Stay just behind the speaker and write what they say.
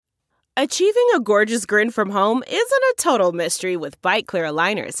Achieving a gorgeous grin from home isn't a total mystery with Byte Clear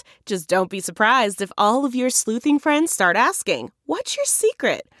aligners. Just don't be surprised if all of your sleuthing friends start asking, "What's your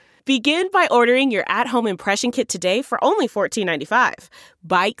secret?" Begin by ordering your at-home impression kit today for only $14.95.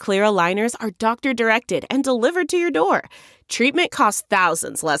 Byte Clear aligners are doctor-directed and delivered to your door. Treatment costs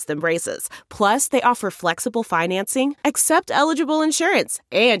thousands less than braces. Plus, they offer flexible financing, accept eligible insurance,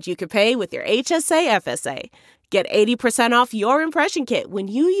 and you can pay with your HSA FSA. Get 80% off your impression kit when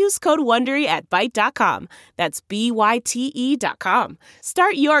you use code WONDERY at Byte.com. That's BYTE.com.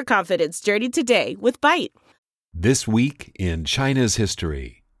 Start your confidence journey today with Byte. This week in China's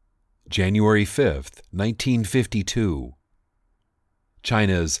history, January 5th, 1952.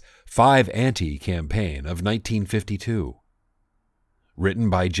 China's Five Anti campaign of 1952. Written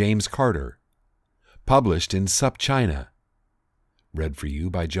by James Carter. Published in SupChina. Read for you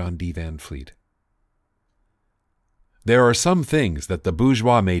by John D. Van Fleet. There are some things that the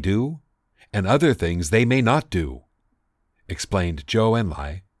bourgeois may do, and other things they may not do, explained Zhou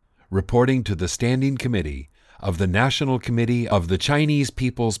Enlai, reporting to the Standing Committee of the National Committee of the Chinese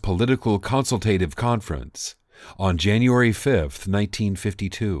People's Political Consultative Conference on January 5,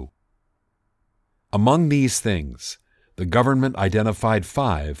 1952. Among these things, the government identified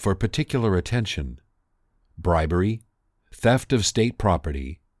 5 for particular attention: bribery, theft of state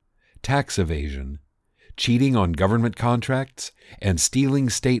property, tax evasion, cheating on government contracts, and stealing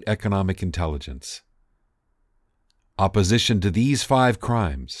state economic intelligence. Opposition to these 5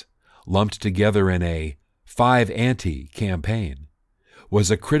 crimes, lumped together in a Five Anti campaign,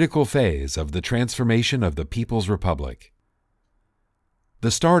 was a critical phase of the transformation of the People's Republic. The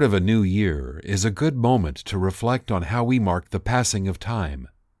start of a new year is a good moment to reflect on how we mark the passing of time.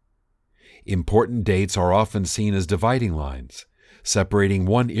 Important dates are often seen as dividing lines, separating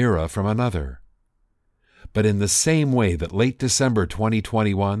one era from another. But in the same way that late December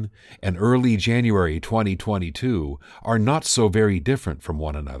 2021 and early January 2022 are not so very different from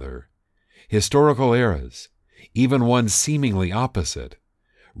one another, historical eras, even ones seemingly opposite,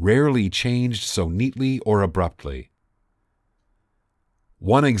 rarely changed so neatly or abruptly.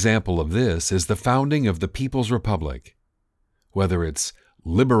 One example of this is the founding of the People's Republic. Whether it's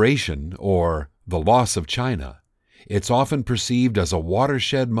liberation or the loss of China, it's often perceived as a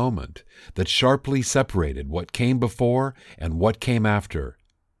watershed moment that sharply separated what came before and what came after.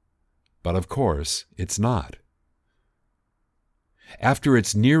 But of course, it's not. After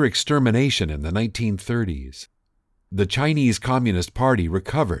its near extermination in the 1930s, the Chinese Communist Party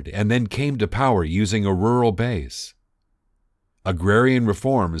recovered and then came to power using a rural base. Agrarian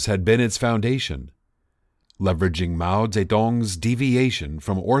reforms had been its foundation, leveraging Mao Zedong's deviation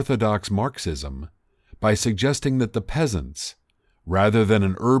from orthodox Marxism by suggesting that the peasants, rather than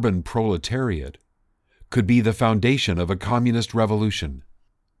an urban proletariat, could be the foundation of a communist revolution.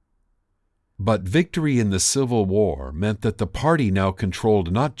 But victory in the Civil War meant that the party now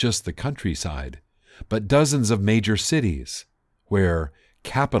controlled not just the countryside, but dozens of major cities, where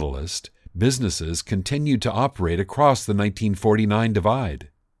capitalist businesses continued to operate across the 1949 divide.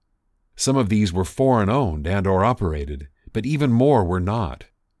 Some of these were foreign-owned and/or operated, but even more were not.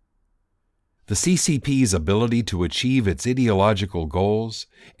 The CCP's ability to achieve its ideological goals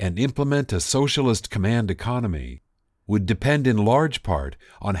and implement a socialist command economy would depend in large part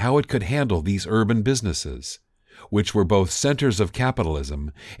on how it could handle these urban businesses, which were both centers of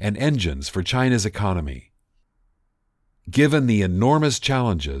capitalism and engines for China's economy. Given the enormous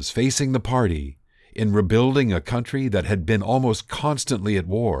challenges facing the party in rebuilding a country that had been almost constantly at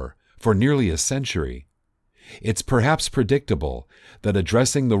war for nearly a century, it's perhaps predictable that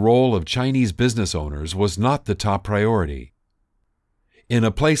addressing the role of Chinese business owners was not the top priority. In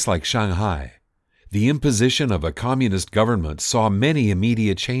a place like Shanghai, the imposition of a communist government saw many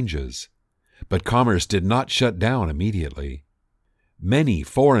immediate changes, but commerce did not shut down immediately. Many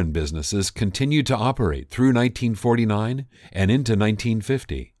foreign businesses continued to operate through 1949 and into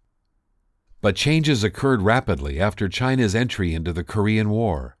 1950. But changes occurred rapidly after China's entry into the Korean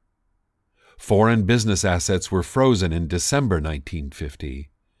War. Foreign business assets were frozen in December 1950,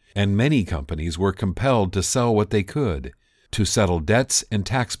 and many companies were compelled to sell what they could to settle debts and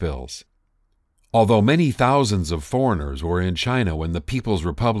tax bills. Although many thousands of foreigners were in China when the People's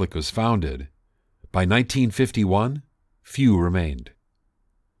Republic was founded, by 1951, few remained.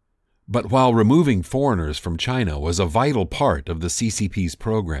 But while removing foreigners from China was a vital part of the CCP's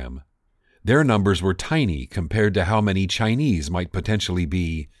program, their numbers were tiny compared to how many Chinese might potentially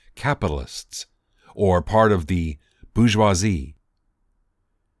be capitalists, or part of the bourgeoisie.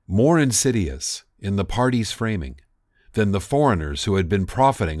 More insidious in the party's framing than the foreigners who had been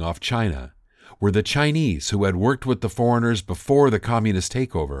profiting off China were the Chinese who had worked with the foreigners before the communist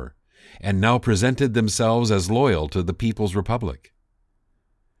takeover and now presented themselves as loyal to the People's Republic.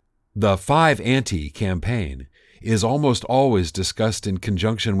 The Five Anti campaign is almost always discussed in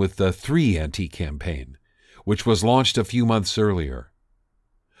conjunction with the Three Anti campaign, which was launched a few months earlier.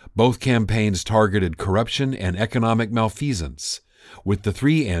 Both campaigns targeted corruption and economic malfeasance, with the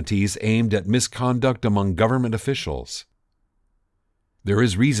Three Antis aimed at misconduct among government officials. There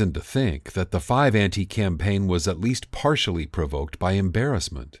is reason to think that the Five Anti campaign was at least partially provoked by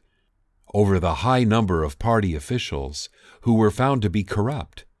embarrassment over the high number of party officials who were found to be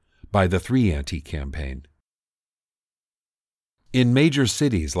corrupt by the Three Anti campaign. In major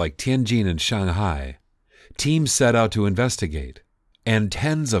cities like Tianjin and Shanghai, teams set out to investigate, and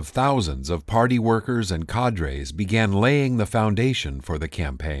tens of thousands of party workers and cadres began laying the foundation for the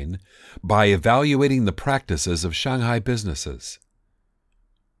campaign by evaluating the practices of Shanghai businesses.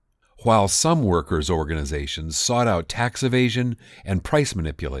 While some workers' organizations sought out tax evasion and price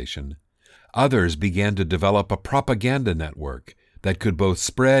manipulation, others began to develop a propaganda network that could both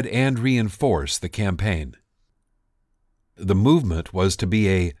spread and reinforce the campaign. The movement was to be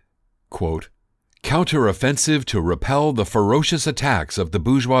a, quote, counter-offensive to repel the ferocious attacks of the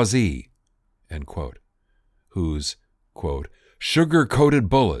bourgeoisie, end quote, whose, quote, sugar-coated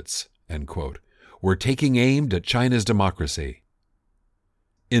bullets, end quote, were taking aim at China's democracy.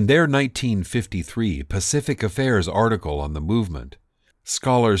 In their 1953 Pacific Affairs article on the movement,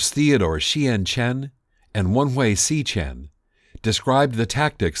 scholars Theodore Xian Chen and Wenhui Si Chen described the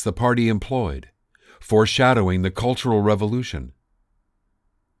tactics the party employed, foreshadowing the Cultural Revolution.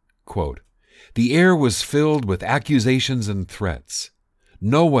 Quote, the air was filled with accusations and threats.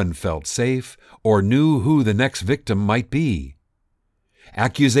 No one felt safe or knew who the next victim might be.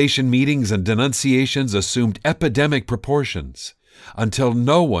 Accusation meetings and denunciations assumed epidemic proportions until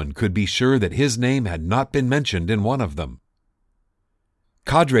no one could be sure that his name had not been mentioned in one of them.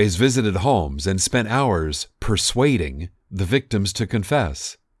 Cadres visited homes and spent hours persuading the victims to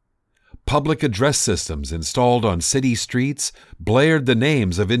confess. Public address systems installed on city streets blared the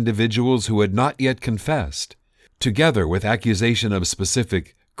names of individuals who had not yet confessed, together with accusation of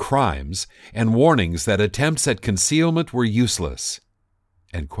specific crimes and warnings that attempts at concealment were useless.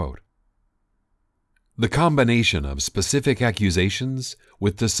 End quote. The combination of specific accusations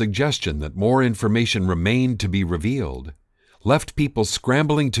with the suggestion that more information remained to be revealed left people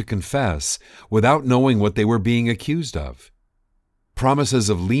scrambling to confess without knowing what they were being accused of. Promises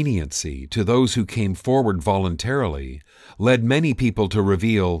of leniency to those who came forward voluntarily led many people to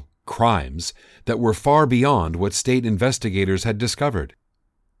reveal crimes that were far beyond what state investigators had discovered.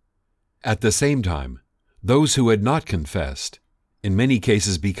 At the same time, those who had not confessed, in many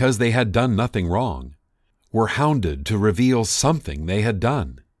cases because they had done nothing wrong, were hounded to reveal something they had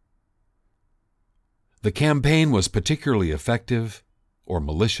done. The campaign was particularly effective, or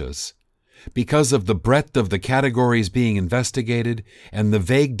malicious, because of the breadth of the categories being investigated and the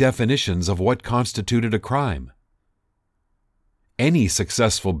vague definitions of what constituted a crime. Any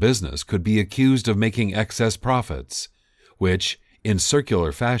successful business could be accused of making excess profits, which, in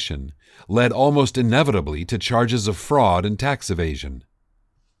circular fashion, led almost inevitably to charges of fraud and tax evasion.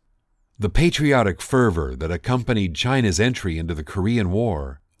 The patriotic fervor that accompanied China's entry into the Korean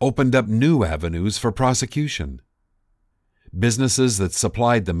War opened up new avenues for prosecution. Businesses that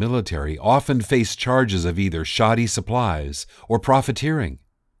supplied the military often faced charges of either shoddy supplies or profiteering,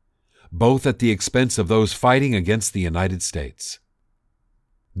 both at the expense of those fighting against the United States.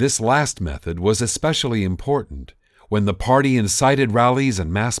 This last method was especially important when the party incited rallies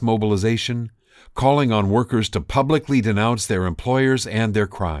and mass mobilization, calling on workers to publicly denounce their employers and their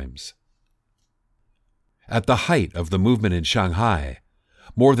crimes. At the height of the movement in Shanghai,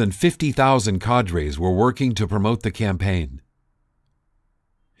 more than 50,000 cadres were working to promote the campaign.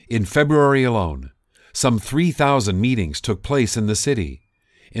 In February alone, some 3,000 meetings took place in the city,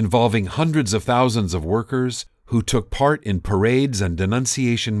 involving hundreds of thousands of workers who took part in parades and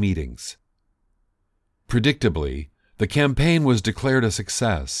denunciation meetings. Predictably, the campaign was declared a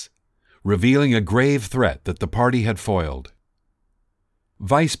success, revealing a grave threat that the party had foiled.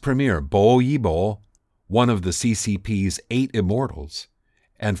 Vice Premier Bo Yibo, one of the CCP's 8 immortals,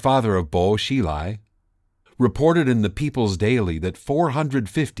 and father of Bo Xilai, reported in the People's Daily that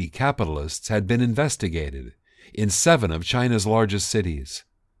 450 capitalists had been investigated in 7 of China's largest cities.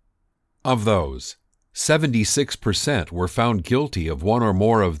 Of those, 76% were found guilty of one or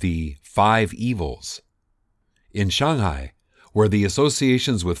more of the 5 evils. In Shanghai, where the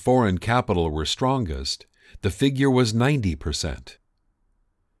associations with foreign capital were strongest, the figure was 90%.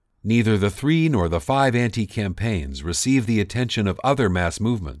 Neither the 3 nor the 5 anti-campaigns received the attention of other mass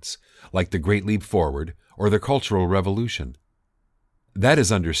movements, like the Great Leap Forward or the Cultural Revolution. That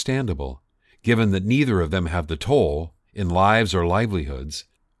is understandable, given that neither of them have the toll, in lives or livelihoods,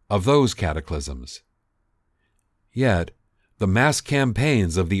 of those cataclysms. Yet, the mass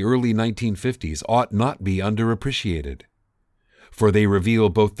campaigns of the early 1950s ought not be underappreciated, for they reveal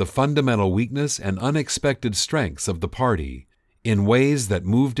both the fundamental weakness and unexpected strengths of the party in ways that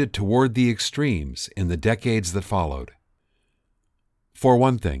moved it toward the extremes in the decades that followed. For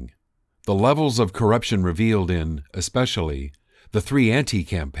one thing, the levels of corruption revealed in, especially, the 3-Anti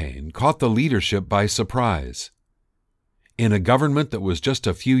campaign caught the leadership by surprise. In a government that was just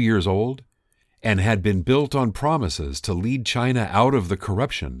a few years old and had been built on promises to lead China out of the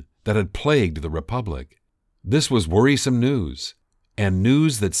corruption that had plagued the Republic, this was worrisome news, and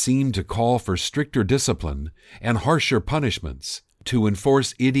news that seemed to call for stricter discipline and harsher punishments to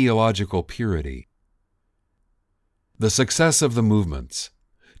enforce ideological purity. The success of the movements,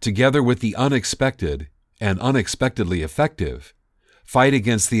 together with the unexpected and unexpectedly effective fight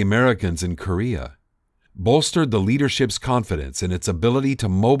against the Americans in Korea, bolstered the leadership's confidence in its ability to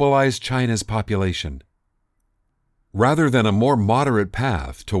mobilize China's population. Rather than a more moderate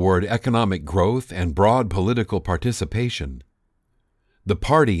path toward economic growth and broad political participation, the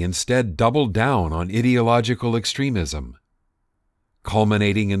party instead doubled down on ideological extremism,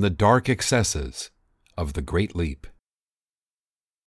 culminating in the dark excesses of the Great Leap.